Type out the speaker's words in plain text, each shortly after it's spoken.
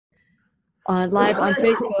live on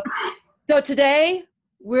Facebook. So today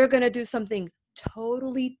we're going to do something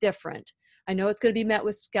totally different. I know it's going to be met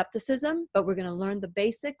with skepticism, but we're going to learn the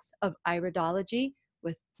basics of iridology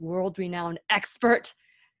with world-renowned expert,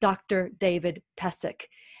 Dr. David Pesek.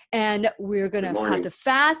 And we're going to have to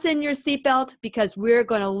fasten your seatbelt because we're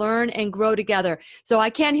going to learn and grow together. So I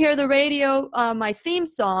can't hear the radio, my theme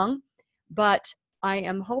song, but I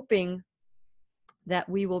am hoping that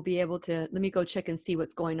we will be able to, let me go check and see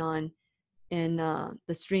what's going on in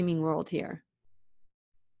the streaming world here.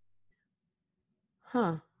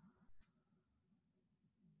 Huh.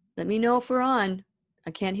 Let me know if we're on.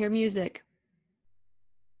 I can't hear music.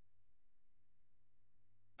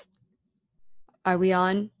 Are we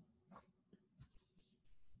on?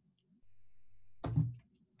 Let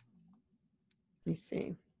me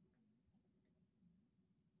see.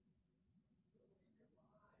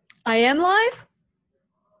 I am live?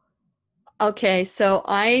 Okay, so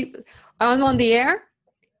I'm on the air.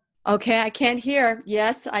 Okay, I can't hear.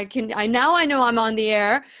 Yes, I can. Now I know I'm on the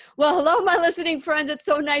air. Well, hello, my listening friends. It's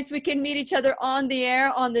so nice we can meet each other on the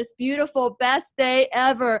air on this beautiful, best day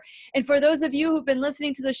ever. And for those of you who've been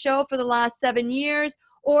listening to the show for the last 7 years,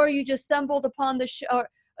 or you just stumbled upon the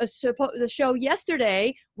show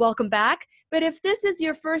yesterday, welcome back. But if this is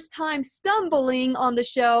your first time stumbling on the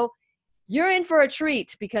show, you're in for a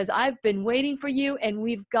treat because I've been waiting for you and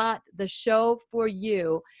we've got the show for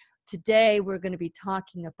you. Today, we're going to be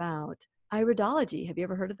talking about iridology. Have you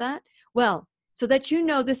ever heard of that? Well, so that you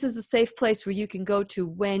know this is a safe place where you can go to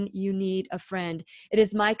when you need a friend. It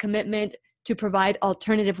is my commitment to provide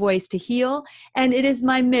alternative ways to heal, and it is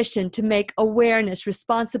my mission to make awareness,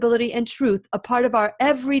 responsibility, and truth a part of our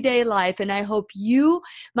everyday life. And I hope you,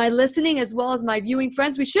 my listening, as well as my viewing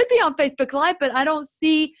friends, we should be on Facebook Live, but I don't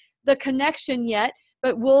see the connection yet,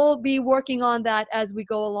 but we'll be working on that as we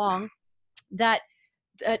go along. That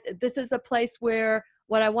this is a place where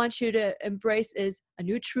what I want you to embrace is a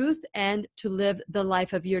new truth and to live the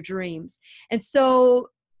life of your dreams. And so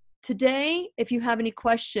today, if you have any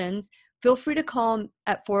questions, feel free to call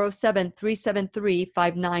at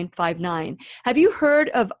 407-373-5959. Have you heard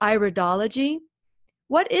of iridology?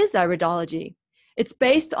 What is iridology? It's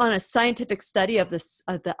based on a scientific study of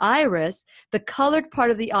the iris, the colored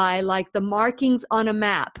part of the eye, like the markings on a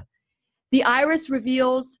map. The iris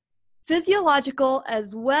reveals physiological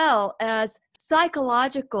as well as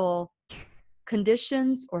psychological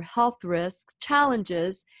conditions or health risks,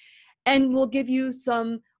 challenges, and will give you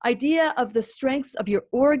some idea of the strengths of your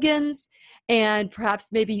organs and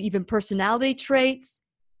perhaps maybe even personality traits.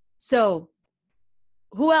 So,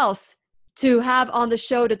 who else to have on the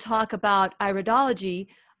show to talk about iridology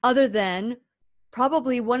other than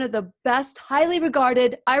probably one of the best, highly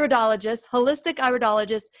regarded iridologists, holistic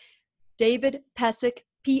iridologists, David Pesek,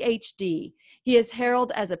 PhD. He is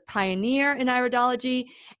heralded as a pioneer in iridology,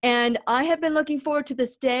 and I have been looking forward to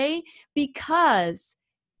this day because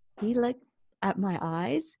he looked at my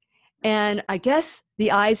eyes, and I guess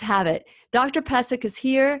the eyes have it. Dr. Pesek is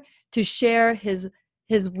here to share his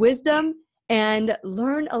wisdom and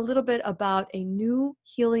learn a little bit about a new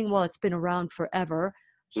healing, well, it's been around forever,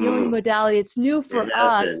 healing modality. It's new for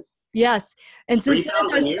us. Yes, and since it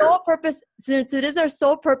is our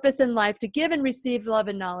sole purpose in life to give and receive love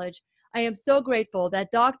and knowledge, I am so grateful that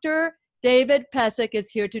Dr. David Pesek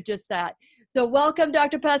is here to just that. So welcome,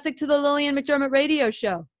 Dr. Pesek, to the Lillian McDermott radio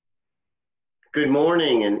show. Good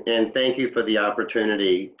morning, and thank you for the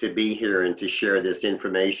opportunity to be here and to share this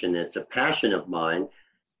information. It's a passion of mine.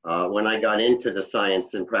 When I got into the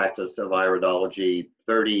science and practice of iridology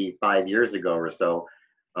 35 years ago or so,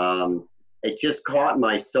 it just caught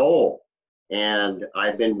my soul, and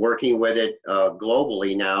I've been working with it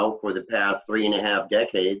globally now for the past 3.5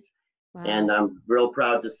 decades. Wow. And I'm real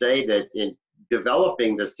proud to say that in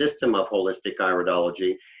developing the system of holistic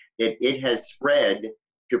iridology, it has spread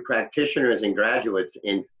to practitioners and graduates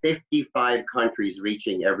in 55 countries,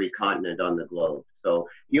 reaching every continent on the globe. So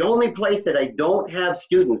the only place that I don't have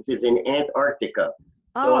students is in Antarctica.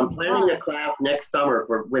 So I'm planning a class next summer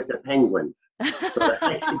with the penguins so that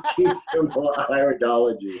I can teach them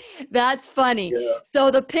iridology. That's funny. Yeah.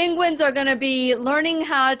 So the penguins are going to be learning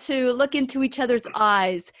how to look into each other's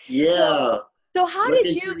eyes. Yeah. So how did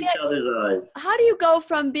you get each other's eyes? How do you go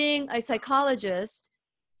from being a psychologist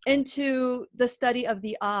into the study of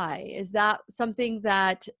the eye? Is that something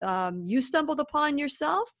that you stumbled upon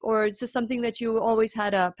yourself, or is this something that you always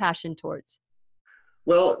had a passion towards?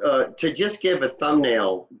 Well, to just give a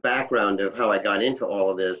thumbnail background of how I got into all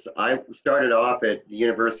of this, I started off at the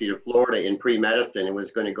University of Florida in pre-medicine and was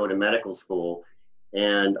going to go to medical school.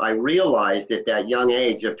 And I realized at that young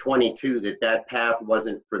age of 22 that path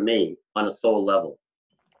wasn't for me on a soul level.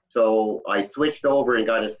 So I switched over and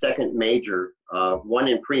got a second major, one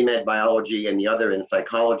in pre-med biology and the other in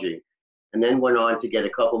psychology, and then went on to get a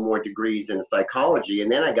couple more degrees in psychology.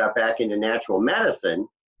 And then I got back into natural medicine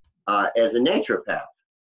as a naturopath.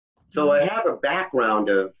 So I have a background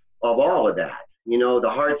of all of that, you know, the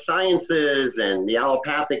hard sciences and the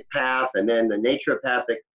allopathic path, and then the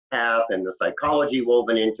naturopathic path and the psychology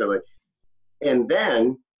woven into it. And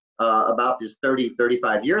then about this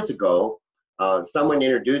 35 years ago, someone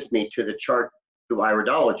introduced me to the chart to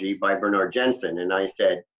Iridology by Bernard Jensen. And I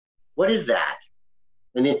said, what is that?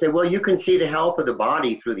 And they said, well, you can see the health of the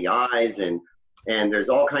body through the eyes, and there's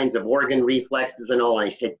all kinds of organ reflexes and all. And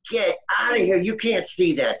I said, get out of here. You can't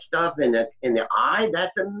see that stuff in the eye.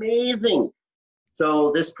 That's amazing.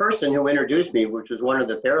 So this person who introduced me, which was one of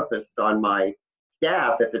the therapists on my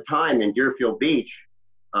staff at the time in Deerfield Beach,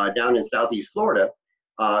 down in Southeast Florida,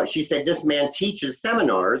 she said, this man teaches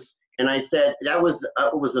seminars. And I said, it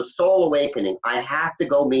was a soul awakening. I have to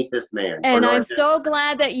go meet this man. And I'm so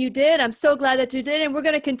glad that you did. I'm so glad that you did. And we're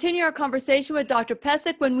going to continue our conversation with Dr.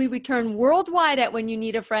 Pesek when we return worldwide at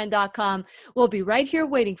whenyouneedafriend.com. We'll be right here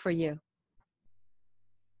waiting for you.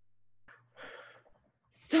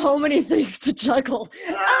 So many things to juggle.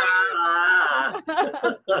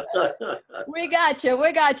 We got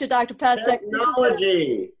you, Dr.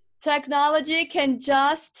 Pesek. Technology can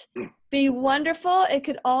just be wonderful. It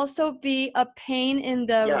could also be a pain in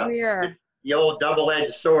the rear. It's the old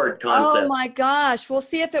double-edged sword concept. Oh my gosh. We'll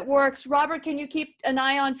see if it works. Robert, can you keep an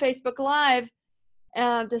eye on Facebook Live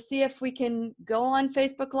to see if we can go on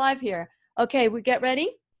Facebook Live here? Okay, we get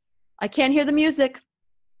ready? I can't hear the music.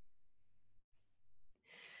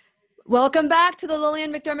 Welcome back to the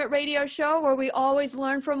Lillian McDermott Radio Show, where we always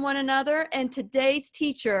learn from one another. And today's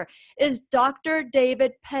teacher is Dr.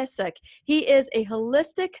 David Pesek. He is a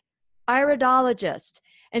holistic iridologist.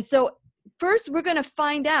 And so first, we're going to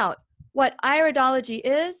find out what iridology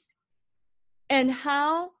is and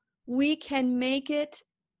how we can make it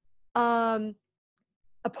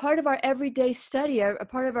a part of our everyday study, a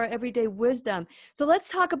part of our everyday wisdom. So let's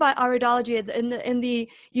talk about iridology.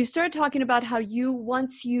 You started talking about how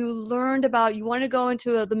once you learned about, you want to go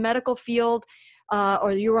into the medical field,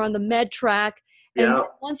 or you were on the med track. And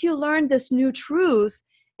once you learned this new truth,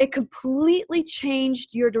 it completely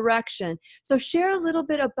changed your direction. So share a little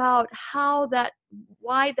bit about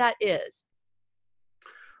why that is.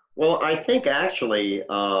 Well, I think actually,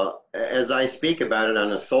 as I speak about it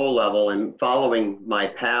on a soul level and following my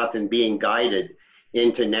path and being guided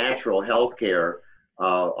into natural healthcare,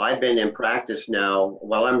 I've been in practice now.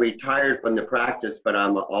 Well, I'm retired from the practice, but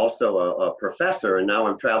I'm also a professor, and now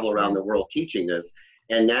I'm traveling around the world teaching this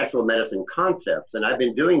and natural medicine concepts. And I've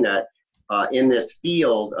been doing that in this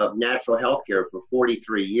field of natural healthcare for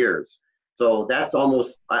 43 years. So that's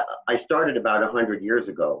almost, I started about 100 years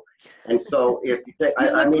ago. And so if you think,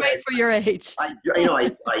 you look great for your age.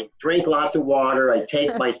 I drink lots of water, I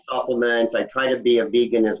take my supplements, I try to be a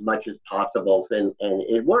vegan as much as possible, and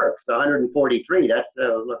it works. 143, that's,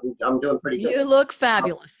 I'm doing pretty good. You look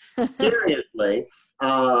fabulous. Seriously,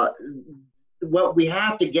 what we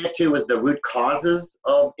have to get to is the root causes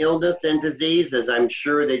of illness and disease, as I'm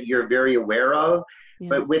sure that you're very aware of. Yeah.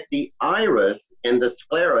 But with the iris and the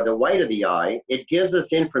sclera, the white of the eye, it gives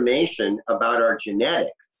us information about our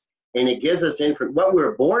genetics. And it gives us what we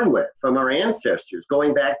were born with from our ancestors,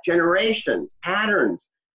 going back generations, patterns,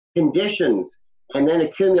 conditions, and then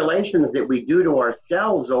accumulations that we do to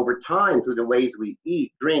ourselves over time through the ways we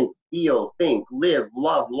eat, drink, feel, think, live,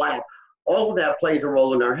 love, laugh. All of that plays a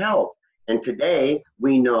role in our health. And today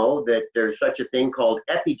we know that there's such a thing called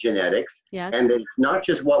epigenetics, and that it's not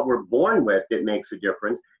just what we're born with that makes a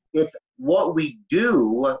difference, it's what we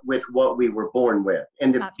do with what we were born with.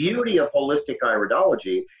 And the beauty of holistic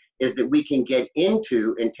iridology is that we can get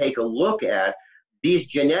into and take a look at these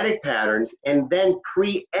genetic patterns and then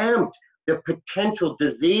preempt the potential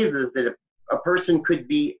diseases that a person could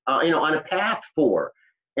be on a path for.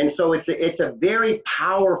 And so it's a very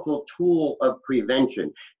powerful tool of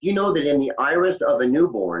prevention. You know that in the iris of a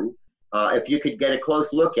newborn, if you could get a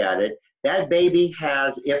close look at it, that baby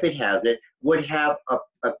has, if it has it, would have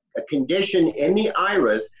a condition in the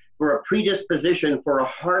iris for a predisposition for a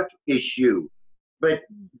heart issue. But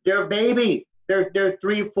they're a baby. They're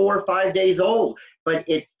 3, 4, 5 days old. But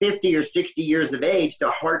at 50 or 60 years of age, the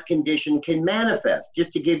heart condition can manifest,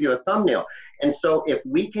 just to give you a thumbnail. And so if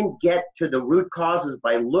we can get to the root causes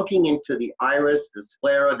by looking into the iris, the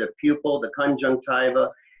sclera, the pupil, the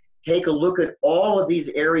conjunctiva, take a look at all of these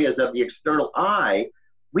areas of the external eye,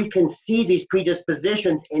 we can see these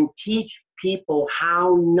predispositions and teach people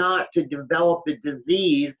how not to develop a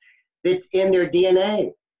disease that's in their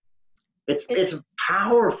DNA. It's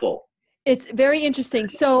powerful. It's very interesting.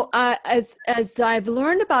 So as I've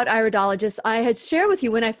learned about iridologists, I had shared with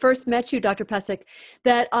you when I first met you, Dr. Pesek,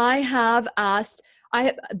 that I have asked,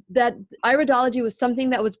 that iridology was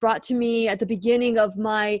something that was brought to me at the beginning of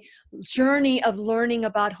my journey of learning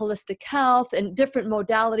about holistic health and different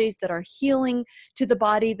modalities that are healing to the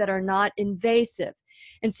body that are not invasive.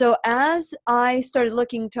 And so as I started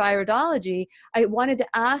looking to iridology, I wanted to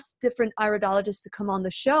ask different iridologists to come on the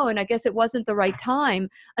show. And I guess it wasn't the right time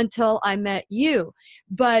until I met you.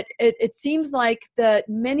 But it seems like that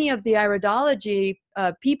many of the iridology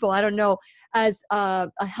people, I don't know, as a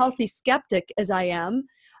healthy skeptic as I am,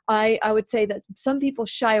 I would say that some people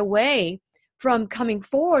shy away from coming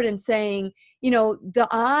forward and saying, the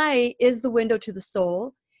eye is the window to the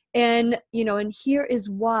soul. And, and here is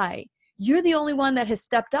why. You're the only one that has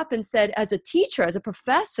stepped up and said, as a teacher, as a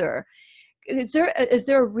professor, is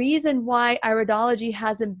there a reason why iridology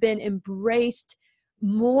hasn't been embraced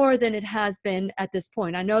more than it has been at this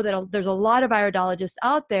point? I know that there's a lot of iridologists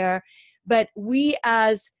out there, but we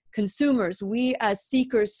as consumers, we as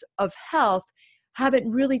seekers of health, haven't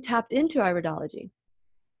really tapped into iridology.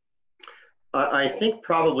 I think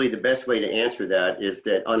probably the best way to answer that is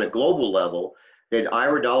that on a global level, that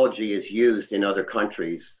iridology is used in other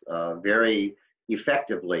countries very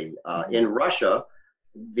effectively. In Russia,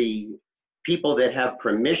 the people that have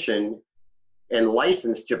permission and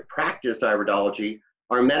license to practice iridology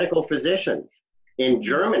are medical physicians. In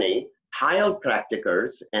Germany,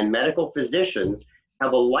 Heilpraktikers and medical physicians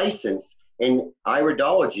have a license in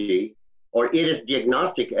iridology, or it is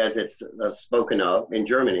diagnostic as it's spoken of in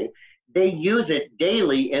Germany. They use it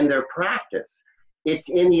daily in their practice. It's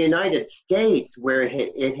in the United States where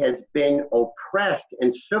it has been oppressed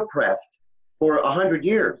and suppressed for 100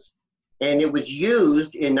 years. And it was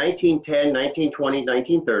used in 1910, 1920,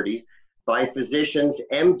 1930s by physicians,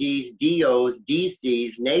 MDs, DOs,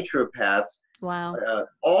 DCs, naturopaths. Wow.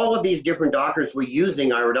 All of these different doctors were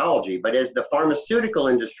using iridology. But as the pharmaceutical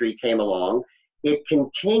industry came along, it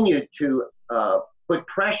continued to put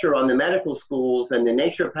pressure on the medical schools and the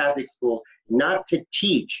naturopathic schools not to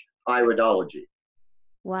teach iridology.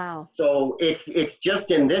 Wow. So it's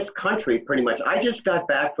just in this country pretty much. I just got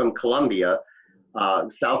back from Colombia,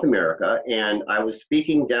 South America, and I was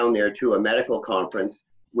speaking down there to a medical conference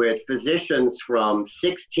with physicians from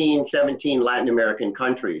 16, 17 Latin American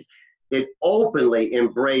countries that openly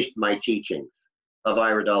embraced my teachings of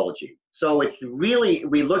iridology. So it's really,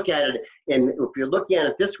 we look at it, and if you're looking at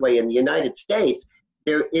it this way, in the United States,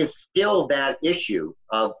 there is still that issue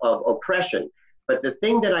of oppression. But the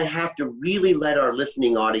thing that I have to really let our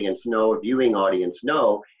listening audience know, viewing audience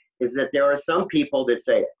know, is that there are some people that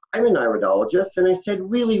say, I'm an iridologist. And I said,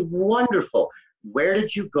 really wonderful. Where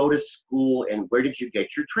did you go to school and where did you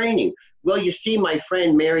get your training? Well, you see, my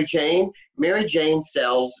friend Mary Jane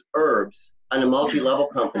sells herbs on a multi-level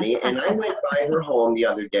company. And I went by her home the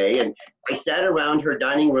other day and I sat around her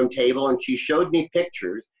dining room table and she showed me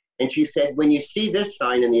pictures. And she said, when you see this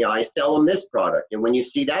sign in the eye, sell them this product. And when you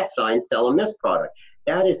see that sign, sell them this product.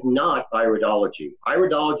 That is not iridology.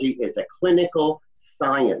 Iridology is a clinical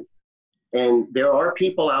science. And there are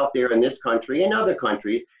people out there in this country and other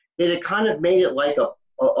countries that have kind of made it like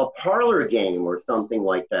a parlor game or something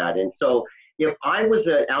like that. And so if I was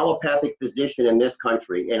an allopathic physician in this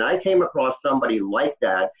country and I came across somebody like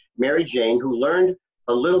that, Mary Jane, who learned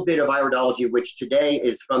a little bit of iridology, which today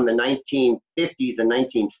is from the 1950s and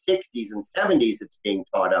 1960s and 70s, it's being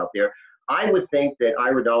taught out there, I would think that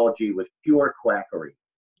iridology was pure quackery.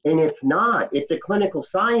 And it's not. It's a clinical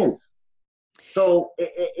science. So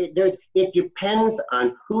it depends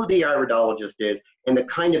on who the iridologist is and the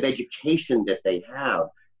kind of education that they have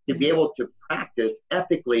to be able to practice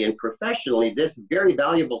ethically and professionally this very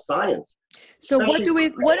valuable science. So what do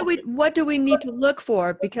we need to look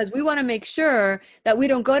for? Because we want to make sure that we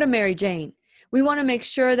don't go to Mary Jane. We want to make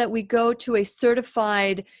sure that we go to a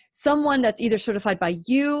certified, someone that's either certified by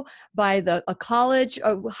you, by a college,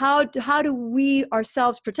 or how do we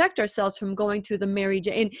ourselves protect ourselves from going to the Mary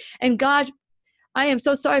Jane? And God, I am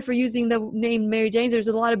so sorry for using the name Mary Jane's. There's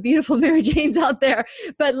a lot of beautiful Mary Janes out there,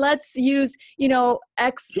 but let's use, Jane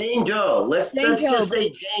Doe. Let's just say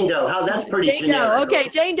Jane Doe. That's pretty Jane generic. Doe. Okay,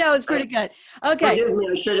 Jane Doe is pretty good. Okay. Forgive me,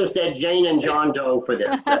 I should have said Jane and John Doe for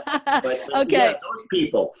this. But Okay. Yeah, those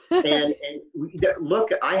people. And look,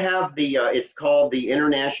 I have it's called the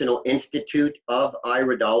International Institute of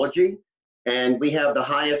Iridology, and we have the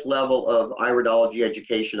highest level of iridology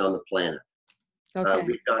education on the planet. Okay.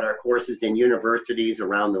 We've got our courses in universities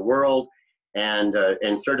around the world and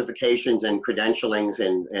certifications and credentialings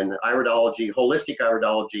and the iridology, holistic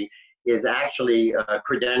iridology is actually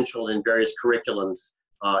credentialed in various curriculums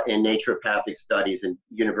in naturopathic studies in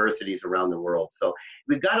universities around the world. So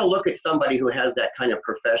we've got to look at somebody who has that kind of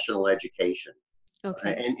professional education,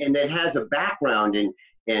 Okay. and that has a background in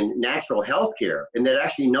natural health care, and that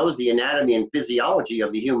actually knows the anatomy and physiology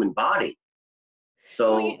of the human body.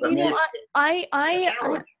 Well, So, I you mean, know, it's a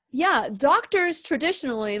challenge. yeah, doctors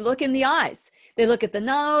traditionally look in the eyes. They look at the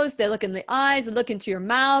nose, they look in the eyes, they look into your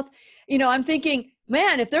mouth. You know, I'm thinking,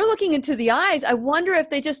 man, if they're looking into the eyes, I wonder if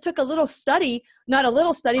they just took a little study, not a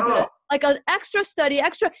little study, but Oh, like an extra study,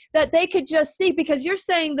 extra that they could just see, because you're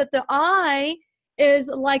saying that the eye is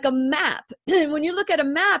like a map. And when you look at a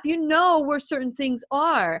map, you know where certain things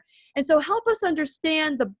are. And so help us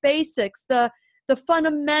understand the basics, the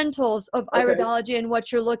fundamentals of okay. iridology and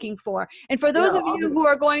what you're looking for. And for Yeah, those of you who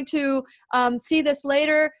are going to see this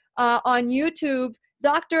later on YouTube,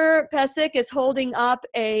 Dr. Pesek is holding up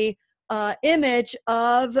a image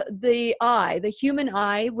of the eye, the human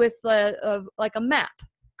eye, with like a map.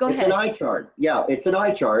 Go it's an ahead. eye chart. Yeah, it's an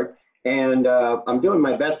eye chart. And I'm doing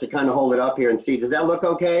my best to kind of hold it up here and see. Does that look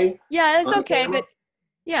okay Yeah, it's on the okay, camera? but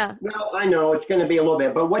yeah. Well, I know it's going to be a little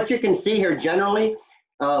bit, but what you can see here generally,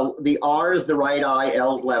 the R is the right eye,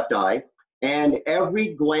 L is left eye, and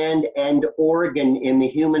every gland and organ in the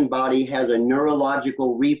human body has a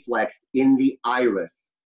neurological reflex in the iris.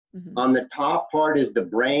 Mhm. On the top part is the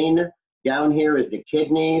brain, down here is the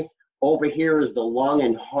kidneys, over here is the lung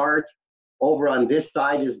and heart, over on this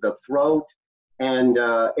side is the throat, and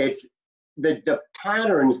it's the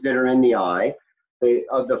patterns that are in the eye,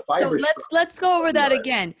 of the So fiber let's go of over the that eye.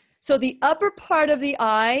 again. So the upper part of the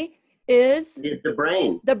eye is Is the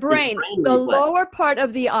brain. the Is brain. brain The reflex. lower part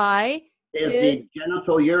of the eye Is is the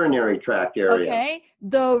genital urinary tract area. okay.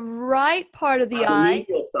 The right part of the On the eye.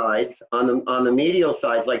 medial sides, on the medial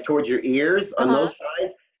sides, like towards your ears, on Uh-huh. those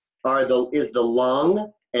sides, is the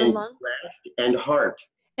lung The and lung. breast and heart.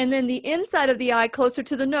 And then the inside of the eye, closer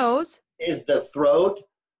to the nose. Is the throat,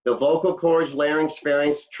 the vocal cords, larynx,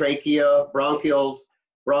 pharynx, trachea, bronchioles,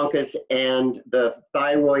 bronchus, and the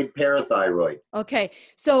thyroid, parathyroid. Okay.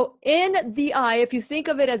 So in the eye, if you think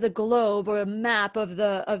of it as a globe or a map of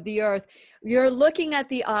the earth, you're looking at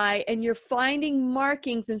the eye and you're finding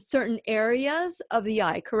markings in certain areas of the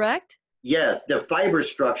eye, correct? Yes, the fiber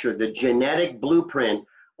structure, the genetic blueprint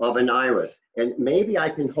of an iris. And maybe I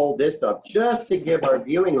can hold this up just to give our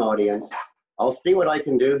viewing audience, I'll see what I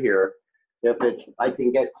can do here. If I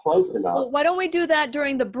can get close enough. Well, why don't we do that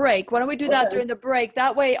during the break? Why don't we do that Okay, during the break?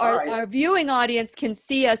 That way all right. our viewing audience can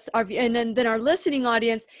see us, and then our listening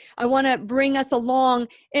audience, I want to bring us along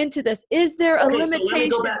into this. Is there a Okay, so let me go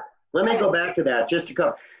limitation? back. Let Go me ahead. go back to that just to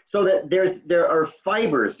cover. So that there are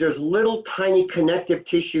fibers, there's little tiny connective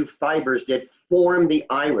tissue fibers that form the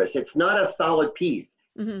iris. It's not a solid piece.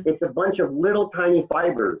 Hmm. It's a bunch of little tiny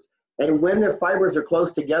fibers. And when the fibers are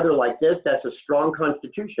close together like this, that's a strong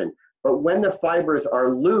constitution. But when the fibers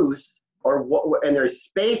are loose and there's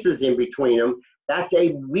spaces in between them, that's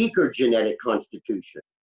a weaker genetic constitution.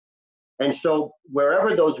 And so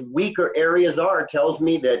wherever those weaker areas are tells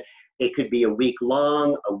me that it could be a weak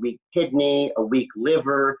lung, a weak kidney, a weak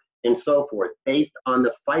liver, and so forth, based on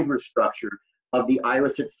the fiber structure of the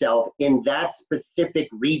iris itself in that specific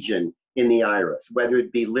region in the iris, whether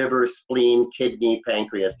it be liver, spleen, kidney,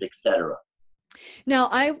 pancreas, etc. Now,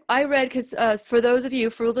 I read, because for those of you,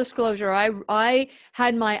 full disclosure, I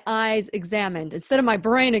had my eyes examined instead of my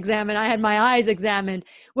brain examined. I had my eyes examined,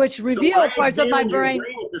 which So I revealed parts of my examined your brain.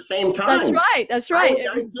 brain at the same That's time. right. That's I right.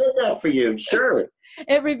 did that for you, sure.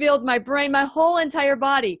 It revealed my brain, my whole entire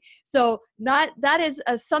body. So that is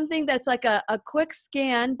something that's like a quick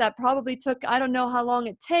scan that probably took, I don't know how long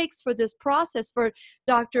it takes for this process for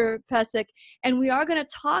Dr. Pesek. And we are going to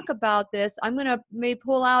talk about this. I'm going to may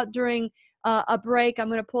pull out during a break. I'm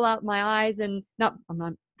going to pull out my eyes and not, I'm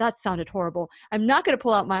not, that sounded horrible. I'm not going to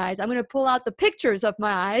pull out my eyes. I'm going to pull out the pictures of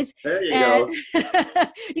my eyes. There you And go.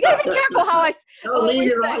 you got to be careful how No, what leave we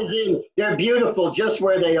your say. eyes in. They're beautiful just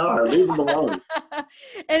where they are. Leave them alone.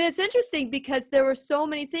 And it's interesting because there were so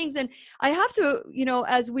many things, and I have to,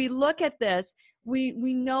 as we look at this, we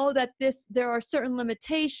know that there are certain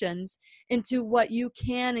limitations into what you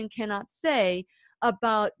can and cannot say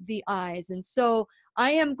about the eyes. And so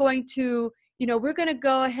I am going to, we're going to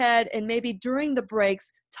go ahead and maybe during the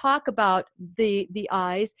breaks talk about the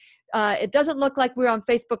eyes. It doesn't look like we're on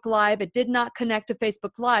Facebook Live. It did not connect to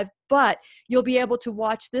Facebook Live, but you'll be able to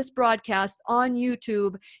watch this broadcast on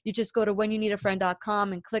YouTube. You just go to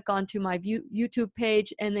whenyounneedafriend.com and click onto my YouTube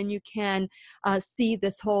page, and then you can see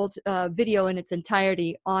this whole video in its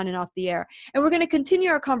entirety on and off the air. And we're going to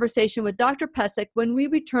continue our conversation with Dr. Pesek when we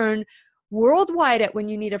return worldwide at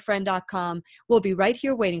whenyounneedafriend.com. We'll be right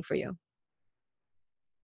here waiting for you.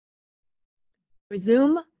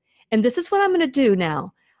 Resume. And this is what I'm going to do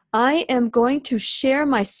now. I am going to share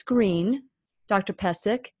my screen, Dr.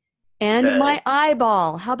 Pesek, and Okay, my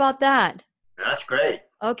eyeball. How about that? that's great.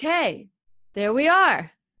 Okay, there we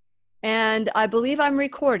are. And I believe I'm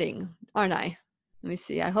recording, aren't I? Let me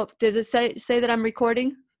see. I hope, does it say that I'm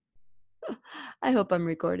recording? I hope I'm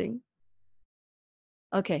recording.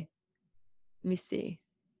 Okay, let me see.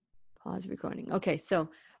 Pause recording. Okay,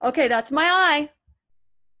 okay, that's my eye.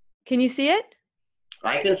 Can you see it?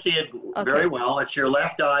 I can see it very Okay, well. It's your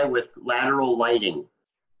left eye with lateral lighting.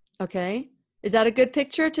 okay. Is that a good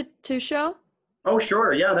picture to show? Oh,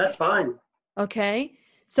 sure. Yeah, that's fine. Okay.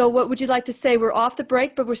 So what would you like to say? We're off the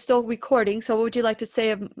break, but we're still recording. So what would you like to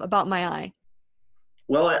say about my eye?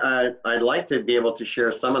 Well, I'd like to be able to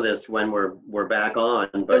share some of this when we're back on,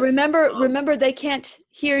 But but remember, they can't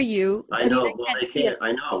hear you. I I mean, know. they Well, can't they see it. can't.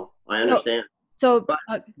 I know. I So, understand. so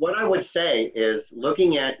But what I would say is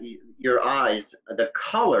looking at your eyes, the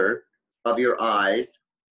color of your eyes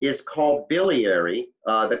is called biliary.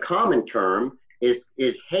 The common term is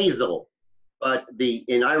hazel, but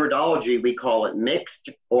in iridology we call it mixed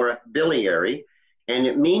or biliary, and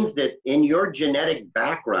it means that in your genetic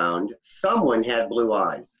background, someone had blue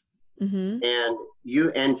eyes, mm-hmm.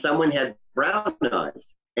 and someone had brown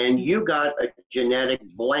eyes, and you got a genetic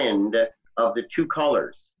blend of the two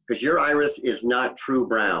colors because your iris is not true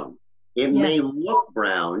brown. It Yeah. may look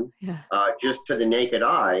brown Yeah. just to the naked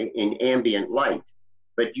eye in ambient light,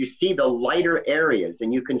 but you see the lighter areas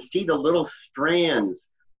and you can see the little strands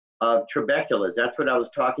of trabeculas. That's what I was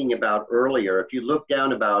talking about earlier. If you look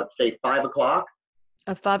down about, say, 5 o'clock,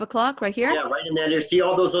 At 5 o'clock, right here. yeah, right in there. You see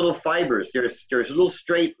all those little fibers. There's little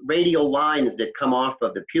straight radial lines that come off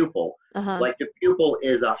of the pupil. Uh-huh. Like the pupil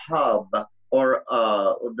is a hub or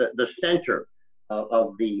the center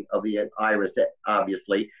of the iris,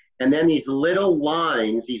 obviously. And then these little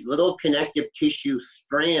lines, these little connective tissue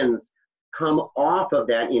strands, come off of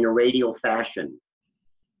that in a radial fashion.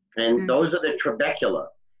 And those are the trabecula.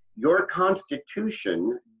 Your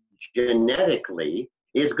constitution genetically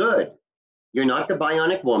is good. You're not the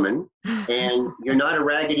bionic woman, and you're not a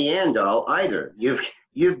Raggedy Ann doll either.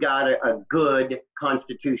 You've got a good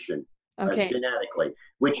constitution Okay. genetically,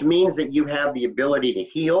 which means that you have the ability to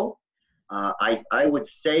heal. I would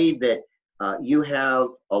say that you have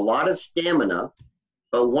a lot of stamina,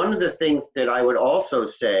 but one of the things that I would also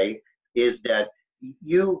say is that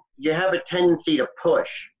you have a tendency to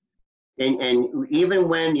push. And even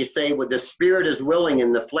when you say, well, the spirit is willing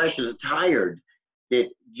and the flesh is tired, that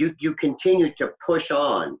you continue to push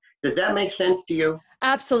on. Does that make sense to you?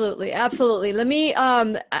 Absolutely, absolutely. Let me,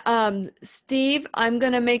 Steve, I'm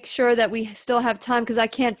going to make sure that we still have time because I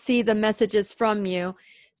can't see the messages from you.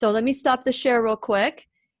 So let me stop the share real quick.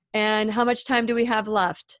 And how much time do we have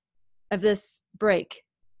left of this break?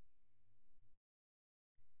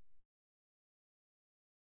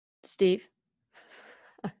 Steve?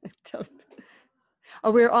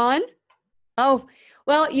 Oh, we're on? Oh,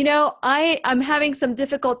 well, I'm having some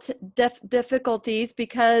difficulties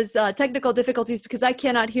because technical difficulties because I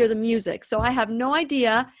cannot hear the music. So I have no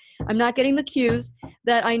idea. I'm not getting the cues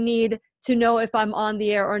that I need to know if I'm on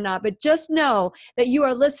the air or not. But just know that you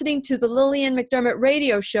are listening to the Lillian McDermott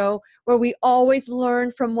radio show where we always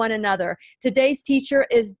learn from one another. Today's teacher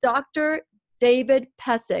is Dr. David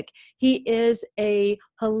Pesek. He is a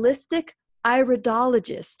holistic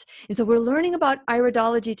iridologist. And so we're learning about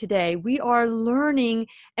iridology today. We are learning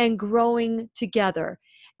and growing together.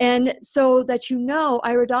 And so that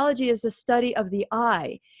iridology is the study of the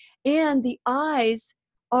eye. And the eyes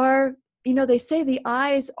are, they say the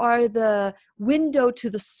eyes are the window to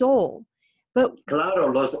the soul. But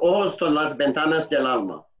Claro, los ojos son las ventanas del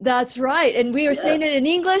alma. that's right. And we are saying it in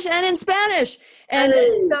English and in Spanish. And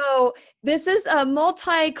so this is a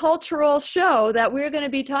multicultural show that we're going to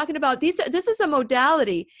be talking about. This is a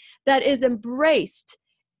modality that is embraced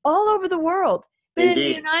all over the world. But in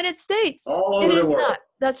the United States, it is not.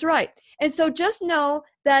 That's right. And so just know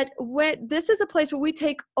that this is a place where we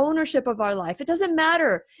take ownership of our life. It doesn't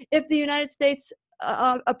matter if the United States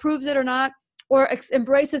approves it or not, or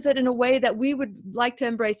embraces it in a way that we would like to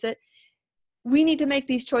embrace it. We need to make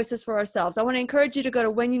these choices for ourselves. I want to encourage you to go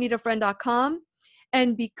to whenyouneedafriend.com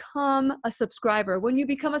and become a subscriber. When you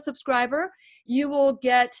become a subscriber, you will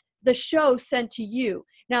get the show sent to you.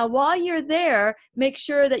 Now, while you're there, make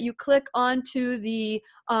sure that you click onto the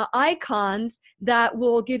icons that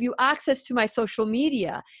will give you access to my social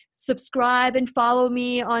media. Subscribe and follow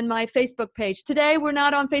me on my Facebook page. Today, we're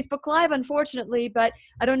not on Facebook Live, unfortunately, but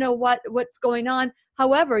I don't know what's going on.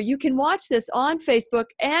 However, you can watch this on Facebook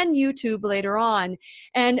and YouTube later on.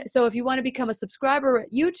 And so if you want to become a subscriber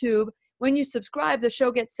at YouTube, when you subscribe, the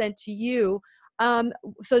show gets sent to you.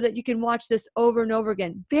 so that you can watch this over and over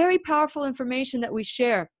again. Very powerful information that we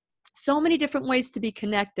share. So many different ways to be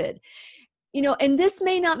connected. And this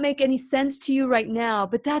may not make any sense to you right now,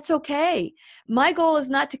 but that's okay. My goal is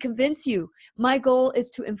not to convince you. My goal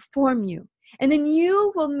is to inform you. And then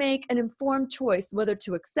you will make an informed choice whether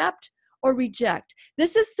to accept or reject.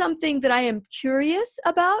 This is something that I am curious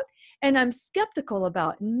about and I'm skeptical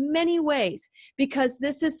about in many ways, because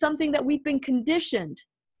this is something that we've been conditioned.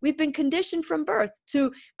 We've been conditioned from birth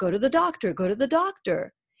to go to the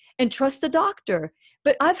doctor, and trust the doctor.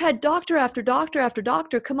 But I've had doctor after doctor after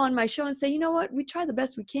doctor come on my show and say, you know what, we try the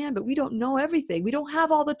best we can, but we don't know everything. We don't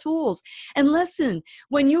have all the tools. And listen,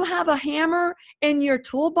 when you have a hammer in your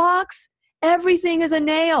toolbox, everything is a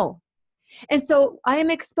nail. And so I am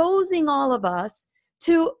exposing all of us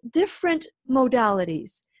to different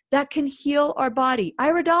modalities that can heal our body.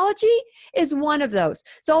 Iridology is one of those.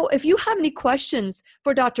 So if you have any questions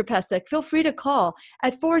for Dr. Pesek, feel free to call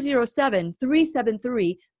at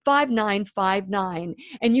 407-373-5959,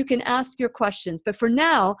 and you can ask your questions. But for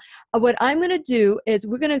now, what I'm going to do is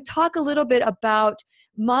we're going to talk a little bit about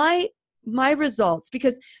my results,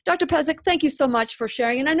 because Dr. Pesek, thank you so much for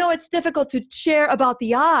sharing. And I know it's difficult to share about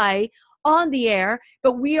the eye on the air,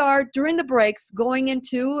 but we are, during the breaks, going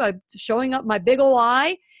into showing up my big ol'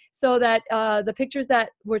 eye so that the pictures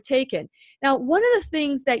that were taken. Now, one of the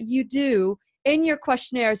things that you do in your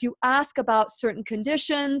questionnaires, you ask about certain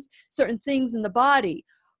conditions, certain things in the body.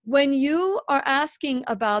 When you are asking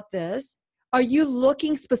about this, are you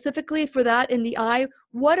looking specifically for that in the eye?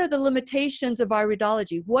 What are the limitations of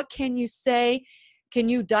iridology? What can you say? Can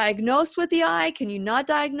you diagnose with the eye? Can you not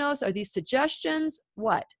diagnose? Are these suggestions?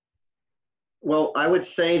 What? Well, I would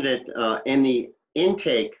say that on the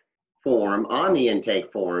intake form,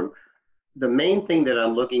 the main thing that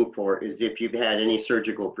I'm looking for is if you've had any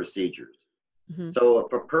surgical procedures. Mm-hmm. So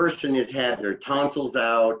if a person has had their tonsils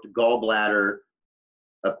out, gallbladder,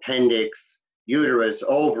 appendix, uterus,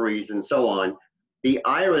 ovaries, and so on, the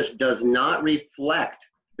iris does not reflect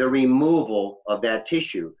the removal of that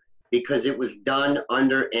tissue because it was done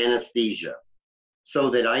under anesthesia.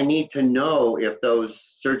 So that I need to know if those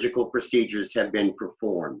surgical procedures have been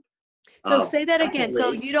performed. So say that again.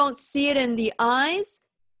 So you don't see it in the eyes,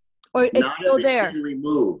 or it's still there? Not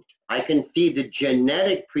removed. I can see the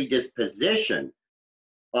genetic predisposition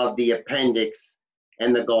of the appendix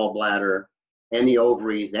and the gallbladder and the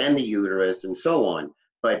ovaries and the uterus and so on,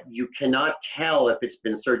 but you cannot tell if it's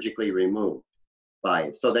been surgically removed by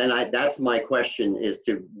it. So then that's my question is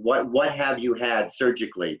to what have you had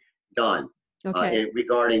surgically done? Okay.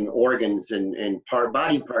 Regarding organs and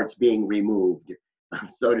body parts being removed,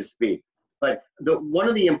 so to speak. But one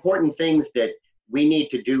of the important things that we need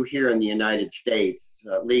to do here in the United States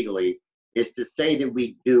legally is to say that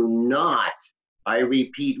we do not, I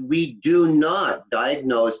repeat, we do not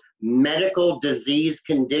diagnose medical disease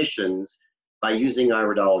conditions by using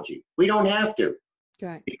iridology. We don't have to.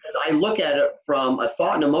 Okay. Because I look at it from a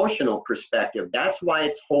thought and emotional perspective. That's why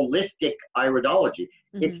it's holistic iridology.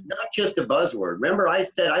 Mm-hmm. It's not just a buzzword. Remember, I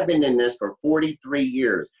said I've been in this for 43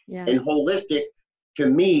 years. Yeah. And holistic to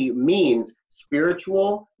me means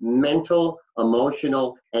spiritual, mental,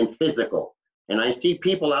 emotional, and physical. And I see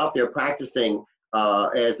people out there practicing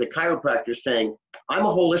as a chiropractor saying, I'm a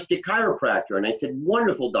holistic chiropractor. And I said,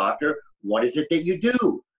 wonderful, doctor. What is it that you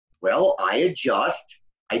do? Well, I adjust.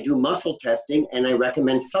 I do muscle testing and I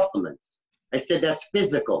recommend supplements. I said, that's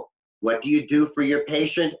physical. What do you do for your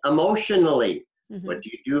patient emotionally? Mm-hmm. What do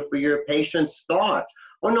you do for your patient's thoughts?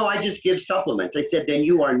 Oh, no, I just give supplements. I said, then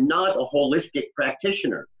you are not a holistic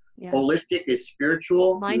practitioner. Yeah. Holistic is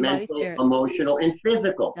spiritual, mind, mental, body, emotional, and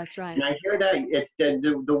physical. That's right. And I hear that it's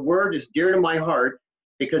the word is dear to my heart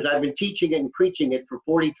because I've been teaching it and preaching it for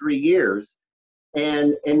 43 years.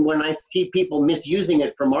 And when I see people misusing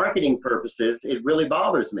it for marketing purposes, it really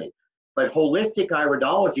bothers me. But holistic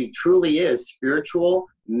iridology truly is spiritual,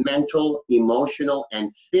 mental, emotional,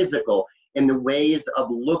 and physical in the ways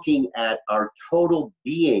of looking at our total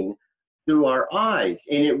being through our eyes.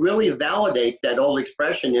 And it really validates that old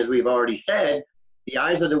expression, as we've already said, the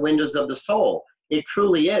eyes are the windows of the soul. It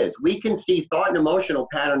truly is. We can see thought and emotional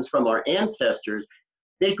patterns from our ancestors.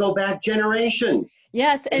 They go back generations.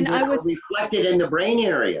 Yes, and I was reflected in the brain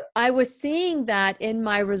area. I was seeing that in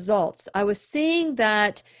my results. I was seeing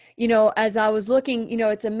that, as I was looking,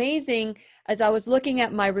 it's amazing. As I was looking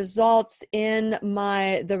at my results in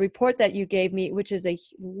the report that you gave me, which is a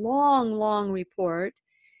long, long report.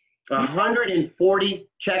 140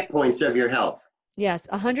 checkpoints of your health. Yes,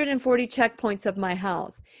 140 checkpoints of my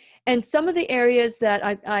health. And some of the areas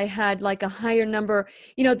that I had like a higher number,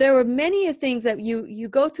 you know, there were many things that you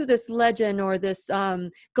go through this legend or this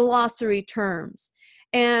glossary terms.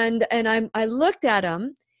 And I looked at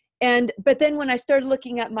them. But then when I started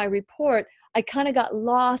looking at my report, I kind of got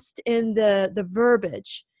lost in the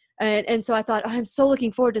verbiage. And so I thought, oh, I'm so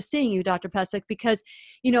looking forward to seeing you, Dr. Pesek, because,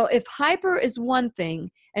 you know, if hyper is one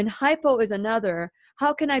thing and hypo is another,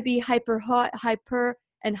 how can I be hyper,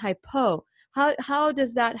 and hypo? How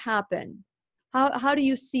does that happen? How do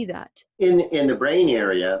you see that? In the brain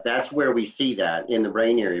area, that's where we see that in the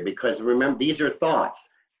brain area, because remember, these are thoughts.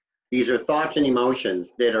 These are thoughts and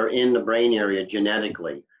emotions that are in the brain area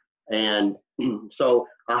genetically. And so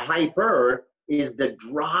a hyper is the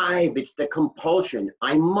drive, it's the compulsion.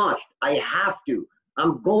 I must, I have to,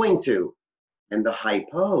 I'm going to. And the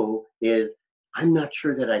hypo is, I'm not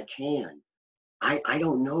sure that I can. I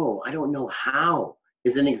don't know how.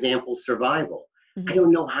 Is an example, survival. I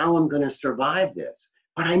don't know how I'm going to survive this,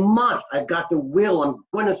 but I must. I've got the will. I'm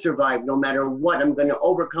going to survive no matter what. I'm going to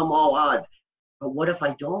overcome all odds. But what if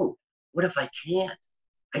I don't? What if I can't?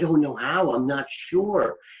 I don't know how. I'm not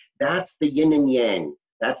sure. That's the yin and yang.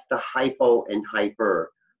 That's the hypo and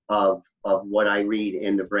hyper of what I read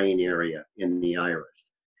in the brain area in the iris.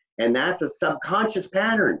 And that's a subconscious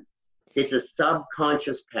pattern. It's a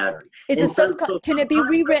subconscious pattern. Can it be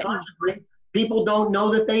rewritten? People don't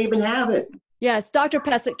know that they even have it. Yes, Dr.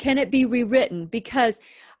 Pesek, can it be rewritten? Because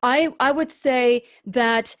I would say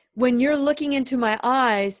that when you're looking into my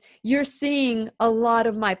eyes, you're seeing a lot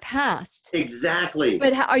of my past. Exactly.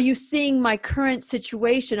 But are you seeing my current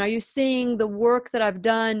situation? Are you seeing the work that I've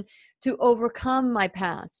done to overcome my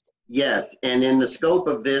past? Yes, and in the scope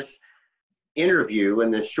of this interview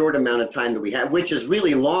and the short amount of time that we have, which is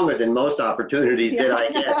really longer than most opportunities that I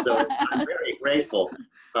get, so I'm very grateful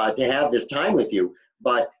to have this time with you.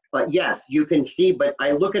 But yes, you can see, but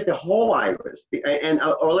I look at the whole iris,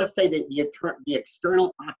 or let's say that the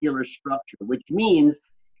external ocular structure, which means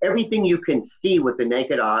everything you can see with the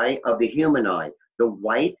naked eye of the human eye. The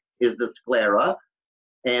white is the sclera,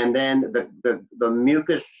 and then the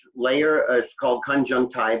mucus layer is called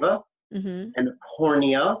conjunctiva, and the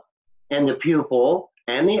cornea, and the pupil,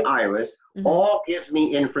 and the iris, all gives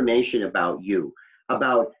me information about you,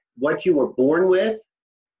 about what you were born with,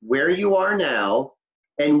 where you are now,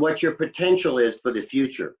 and what your potential is for the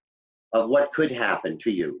future of what could happen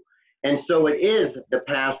to you. And so it is the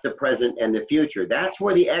past, the present, and the future. That's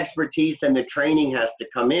where the expertise and the training has to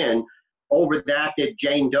come in over that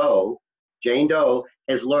Jane Doe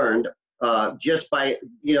has learned just by,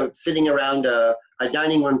 you know, sitting around a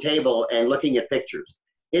dining room table and looking at pictures.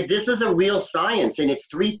 This is a real science, and it's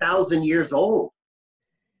 3,000 years old.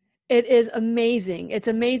 It is amazing. It's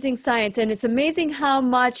amazing science, and it's amazing how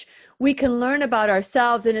much we can learn about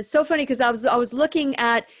ourselves. And it's so funny because I was looking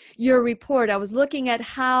at your report. I was looking at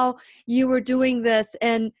how you were doing this,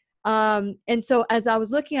 and so as I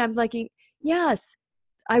was looking, I'm like, yes,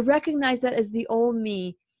 I recognize that as the old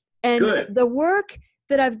me, and Good. the work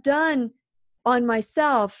that I've done on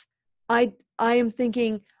myself, I am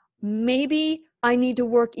thinking maybe I need to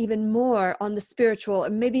work even more on the spiritual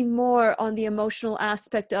and maybe more on the emotional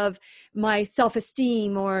aspect of my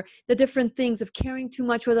self-esteem, or the different things of caring too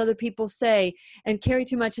much what other people say and caring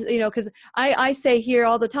too much, you know, because I say here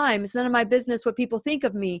all the time, it's none of my business what people think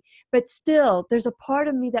of me, but still there's a part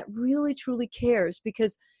of me that really truly cares,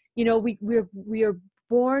 because, you know, we are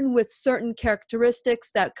born with certain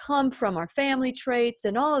characteristics that come from our family traits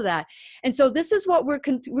and all of that. And so this is what we're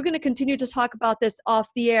going to continue to talk about this off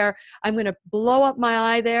the air. I'm going to blow up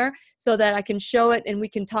my eye there so that I can show it, and we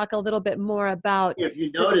can talk a little bit more about. If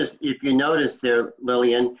you notice there,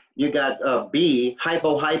 Lillian, you got B,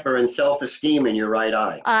 hyper, and self-esteem in your right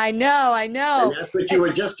eye. I know. And that's what you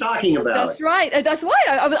were just talking about. That's right. And that's why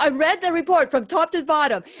I read the report from top to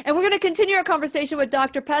bottom. And we're going to continue our conversation with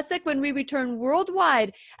Dr. Pesek when we return worldwide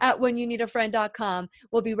at whenyouneedafriend.com.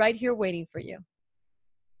 We'll be right here waiting for you.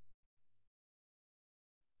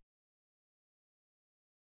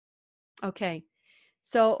 Okay.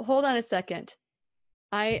 So hold on a second.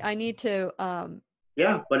 I need to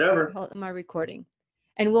yeah, whatever. hold my recording.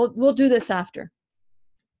 And we'll do this after.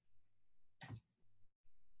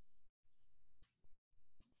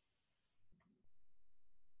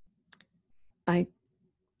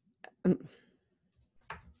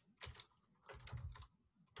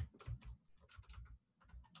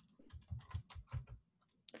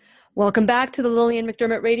 Welcome back to the Lillian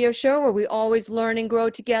McDermott Radio Show, where we always learn and grow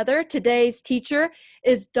together. Today's teacher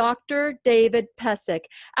is Dr. David Pesek.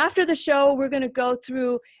 After the show, we're going to go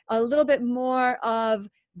through a little bit more of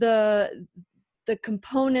the the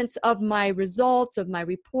components of my results, of my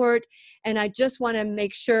report. And I just want to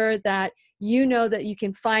make sure that you know that you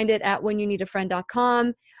can find it at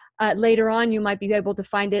whenyounneedafriend.com. Later on, you might be able to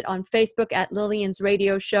find it on Facebook at Lillian's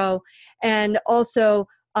Radio Show. And also,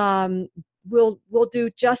 we'll do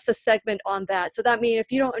just a segment on that. So that means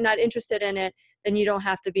if you are not interested in it, then you don't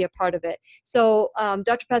have to be a part of it. So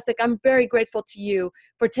Dr. Pesek, I'm very grateful to you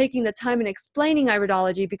for taking the time and explaining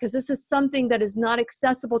iridology, because this is something that is not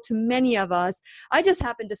accessible to many of us. I just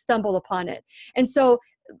happened to stumble upon it. And so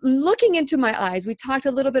looking into my eyes, we talked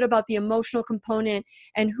a little bit about the emotional component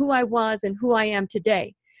and who I was and who I am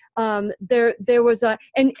today. There was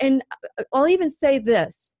and I'll even say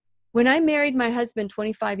this. When I married my husband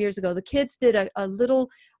 25 years ago, the kids did a little,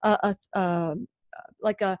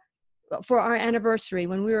 for our anniversary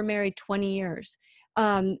when we were married 20 years.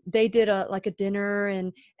 They did a dinner,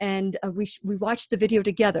 and we watched the video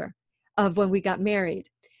together of when we got married.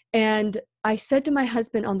 And I said to my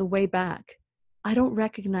husband on the way back, I don't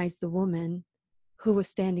recognize the woman who was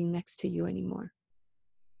standing next to you anymore.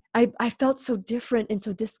 I felt so different and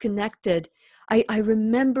so disconnected. I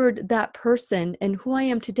remembered that person, and who I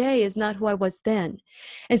am today is not who I was then.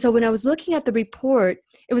 And so when I was looking at the report,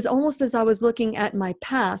 it was almost as I was looking at my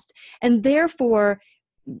past, and therefore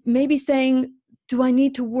maybe saying, do I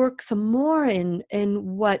need to work some more in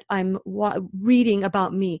what I'm reading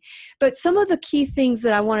about me? But some of the key things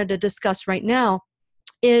that I wanted to discuss right now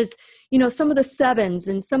is, some of the sevens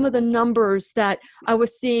and some of the numbers that I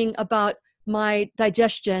was seeing about my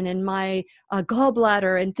digestion and my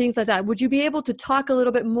gallbladder and things like that. Would you be able to talk a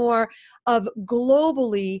little bit more of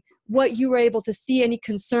globally what you were able to see, any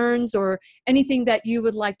concerns or anything that you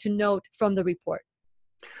would like to note from the report?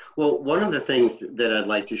 Well, one of the things that I'd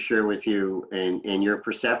like to share with you and your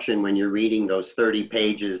perception when you're reading those 30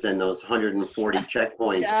 pages and those 140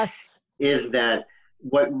 checkpoints Yes. is that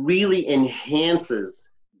what really enhances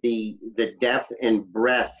the depth and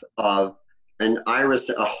breadth of a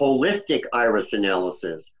holistic iris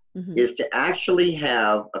analysis is to actually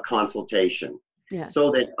have a consultation. Yes.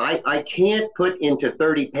 So that I can't put into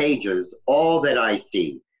 30 pages all that I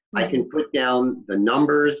see. I can put down the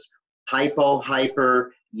numbers, hypo,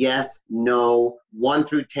 hyper, yes, no, 1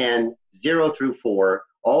 through 10, 0 through 4,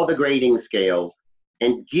 all the grading scales,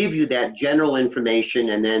 and give you that general information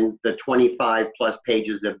and then the 25 plus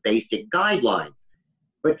pages of basic guidelines.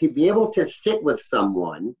 But to be able to sit with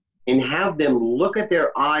someone and have them look at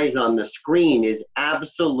their eyes on the screen is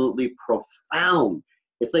absolutely profound.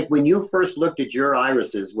 It's like when you first looked at your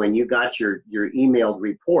irises, when you got your emailed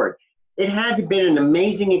report, it had to be an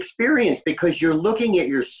amazing experience because you're looking at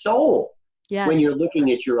your soul when you're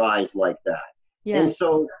looking at your eyes like that. Yes. And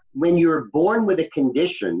so when you're born with a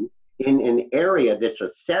condition in an area that's a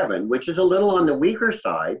 7, which is a little on the weaker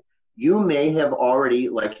side, you may have already,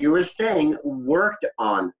 like you were saying, worked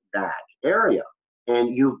on that area.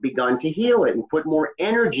 And you've begun to heal it and put more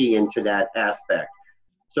energy into that aspect.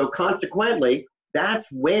 So consequently, that's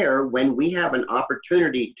where, when we have an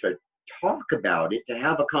opportunity to talk about it, to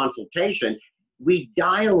have a consultation, we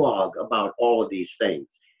dialogue about all of these things.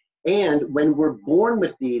 And when we're born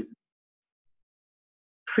with these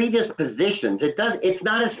predispositions, it's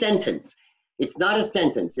not a sentence. It's not a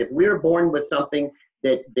sentence. If we're born with something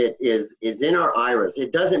that is in our iris,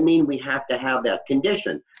 it doesn't mean we have to have that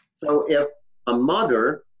condition. So if a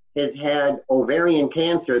mother has had ovarian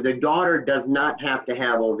cancer, the daughter does not have to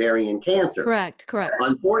have ovarian cancer. Correct.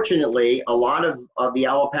 Unfortunately, a lot of the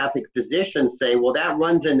allopathic physicians say, well, that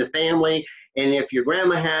runs in the family, and if your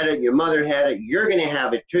grandma had it, your mother had it, you're going to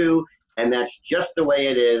have it too, and that's just the way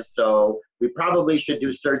it is. So we probably should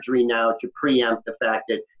do surgery now to preempt the fact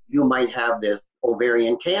that you might have this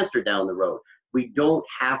ovarian cancer down the road. We don't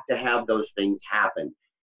have to have those things happen.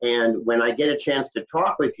 And when I get a chance to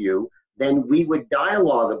talk with you, then we would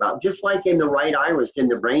dialogue about, just like in the right iris in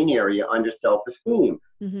the brain area under self-esteem.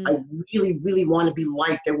 I really, really want to be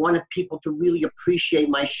liked. I wanted people to really appreciate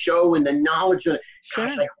my show and the knowledge of it. Sure.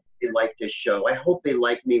 Gosh, I hope they like this show. I hope they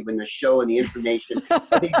like me when the show and the information.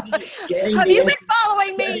 Are they really getting Have you been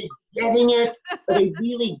following me? Are they getting it? Are they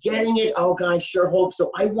really getting it? Oh, God, I sure hope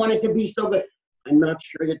so. I want it to be so good. I'm not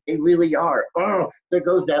sure that they really are. Oh, there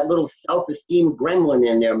goes that little self-esteem gremlin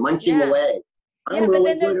in there munching away. I'm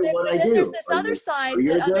really good at what I do. There's this other side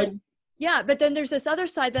that but then there's this other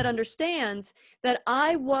side that understands that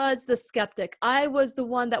I was the skeptic. I was the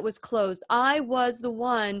one that was closed. I was the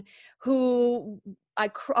one who I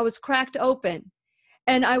was cracked open.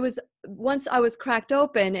 And once I was cracked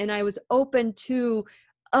open and I was open to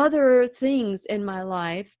other things in my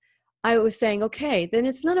life, I was saying, okay, then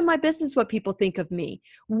it's none of my business what people think of me.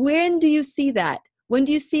 When do you see that? When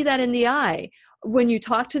do you see that in the eye? when you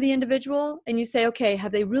talk to the individual and you say, okay,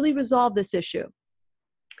 have they really resolved this issue?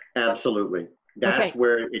 Absolutely. That's Okay.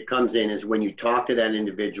 where it comes in, is when you talk to that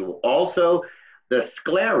individual. Also, the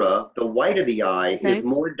sclera, the white of the eye, is Okay.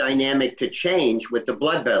 more dynamic to change with the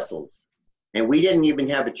blood vessels. And we didn't even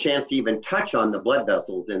have a chance to even touch on the blood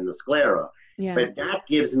vessels in the sclera. Yeah. But that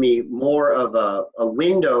gives me more of a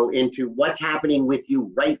window into what's happening with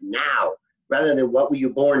you right now, rather than what were you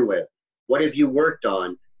born with? What have you worked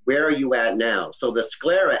on? Where are you at now? So the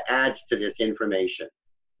sclera adds to this information.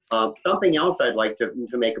 Something else I'd like to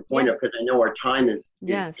make a point Yes. of, because I know our time is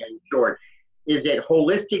Yes. getting short, is that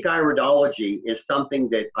holistic iridology is something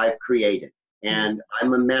that I've created, and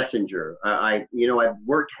I'm a messenger. I've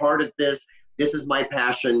worked hard at this. This is my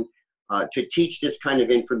passion, to teach this kind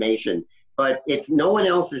of information. But it's no one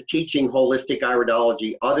else is teaching holistic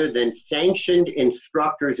iridology other than sanctioned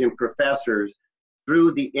instructors and professors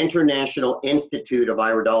through the International Institute of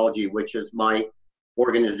Iridology, which is my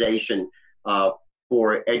organization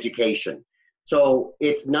for education. So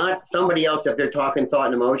it's not somebody else if they're talking thought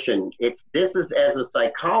and emotion. This is as a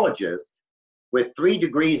psychologist with 3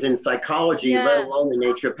 degrees in psychology, let Yeah. alone the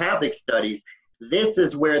naturopathic studies. This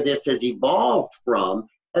is where this has evolved from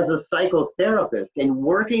as a psychotherapist, and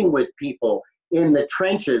working with people in the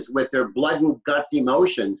trenches with their blood and guts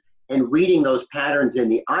emotions, and reading those patterns in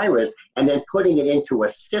the iris, and then putting it into a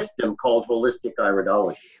system called holistic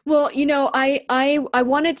iridology. Well, I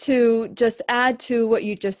wanted to just add to what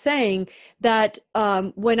you just saying that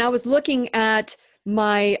when I was looking at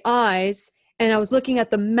my eyes and I was looking at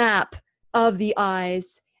the map of the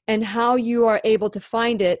eyes and how you are able to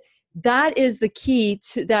find it, that is the key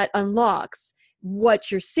to that unlocks what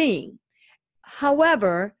you're seeing.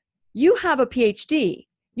 However, you have a PhD.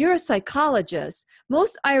 You're a psychologist.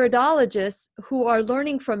 Most iridologists who are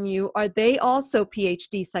learning from you, are they also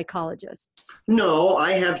PhD psychologists? No,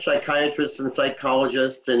 I have psychiatrists and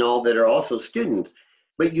psychologists and all that are also students,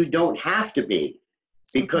 but you don't have to be,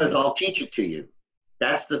 because Okay. I'll teach it to you.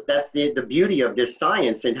 That's the beauty of this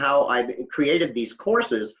science, and how I've created these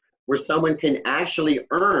courses where someone can actually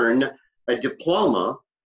earn a diploma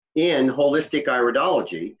in holistic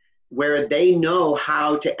iridology, where they know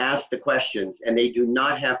how to ask the questions, and they do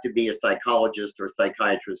not have to be a psychologist or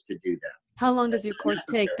psychiatrist to do that. How long does That's your not course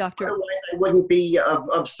take, necessary. Doctor? Otherwise, I wouldn't be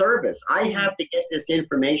of service. I have to Yes. get this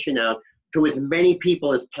information out to as many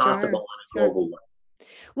people as possible Sure. on a Sure. global level.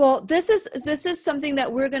 Well, this is something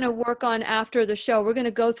that we're going to work on after the show. We're going to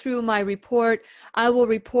go through my report. I will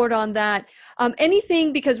report on that.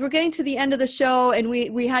 Anything, because we're getting to the end of the show, and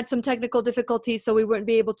we had some technical difficulties, so we wouldn't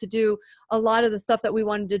be able to do a lot of the stuff that we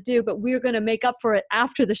wanted to do, but we're going to make up for it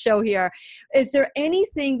after the show here. Is there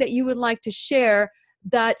anything that you would like to share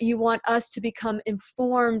that you want us to become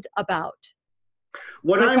informed about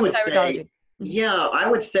What when it I comes would to say, iridology? Mhm. yeah, I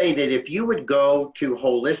would say that if you would go to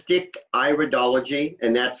holistic iridology,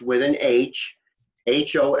 and that's with an Holistic,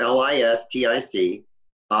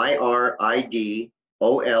 Iridology,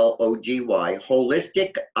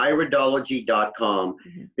 holistikiridology.com.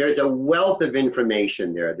 Mhm. There's a wealth of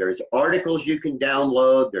information there. There's articles you can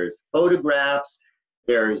download, there's photographs,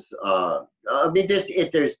 there's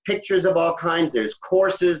there's pictures of all kinds, there's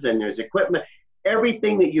courses, and there's equipment.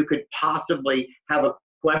 Everything that you could possibly have a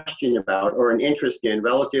question about or an interest in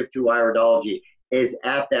relative to iridology is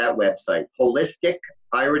at that website,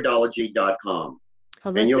 holistikiridology.com.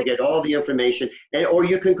 And you'll Holistic. get all the information, or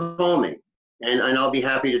you can call me, and I'll be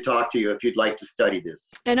happy to talk to you if you'd like to study this.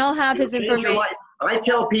 And I'll have It'll his change your information. life. I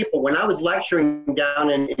tell people, when I was lecturing down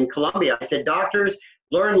in Colombia, I said, doctors,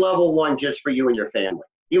 learn level 1 just for you and your family.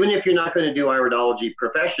 Even if you're not going to do iridology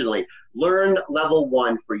professionally, learn level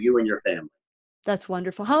 1 for you and your family. That's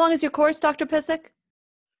wonderful. How long is your course, Dr. Pesek?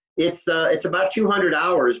 It's about 200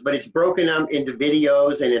 hours, but it's broken up into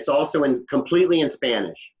videos, and it's also completely in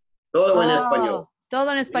Spanish. Todo en español. Oh, todo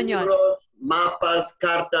en español. Libros, mapas,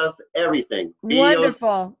 cartas, everything. Videos, Wonderful.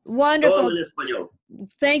 todo Wonderful. en español.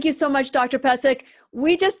 Thank you so much, Dr. Pesek.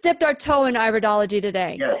 We just dipped our toe in iridology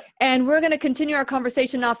today. Yes. And we're going to continue our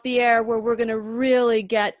conversation off the air, where we're going to really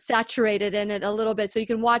get saturated in it a little bit. So you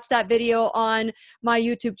can watch that video on my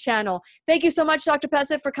YouTube channel. Thank you so much, Dr.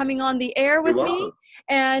 Pesek, for coming on the air with You're me. welcome.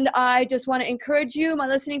 And I just want to encourage you, my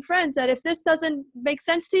listening friends, that if this doesn't make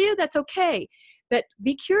sense to you, that's okay. But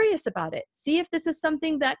be curious about it. See if this is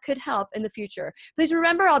something that could help in the future. Please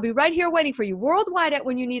remember, I'll be right here waiting for you worldwide at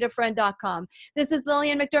whenyounneedafriend.com. This is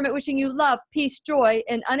Lillian McDermott wishing you love, peace, joy,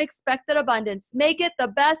 and unexpected abundance. Make it the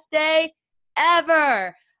best day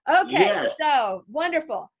ever. Okay, Yes. so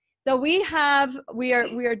wonderful. So we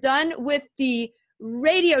are done with the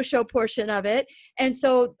radio show portion of it. And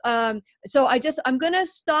so, I'm going to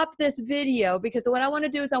stop this video because what I want to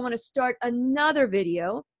do is I want to start another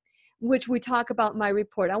video which we talk about my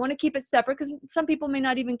report. I want to keep it separate because some people may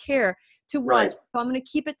not even care to watch. Right. So I'm going to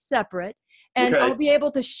keep it separate, and Okay. I'll be able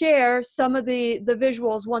to share some of the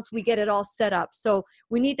visuals once we get it all set up. So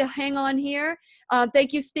we need to hang on here.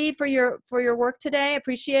 Thank you, Steve, for your work today. I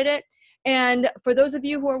appreciate it. And for those of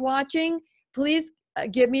you who are watching, please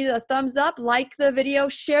give me the thumbs up, like the video,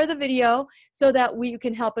 share the video so that you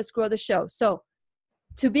can help us grow the show. So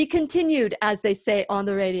to be continued, as they say on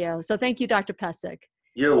the radio. So thank you, Dr. Pesek.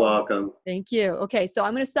 You're welcome. Thank you. Okay, so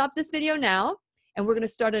I'm going to stop this video now, and we're going to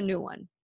start a new one.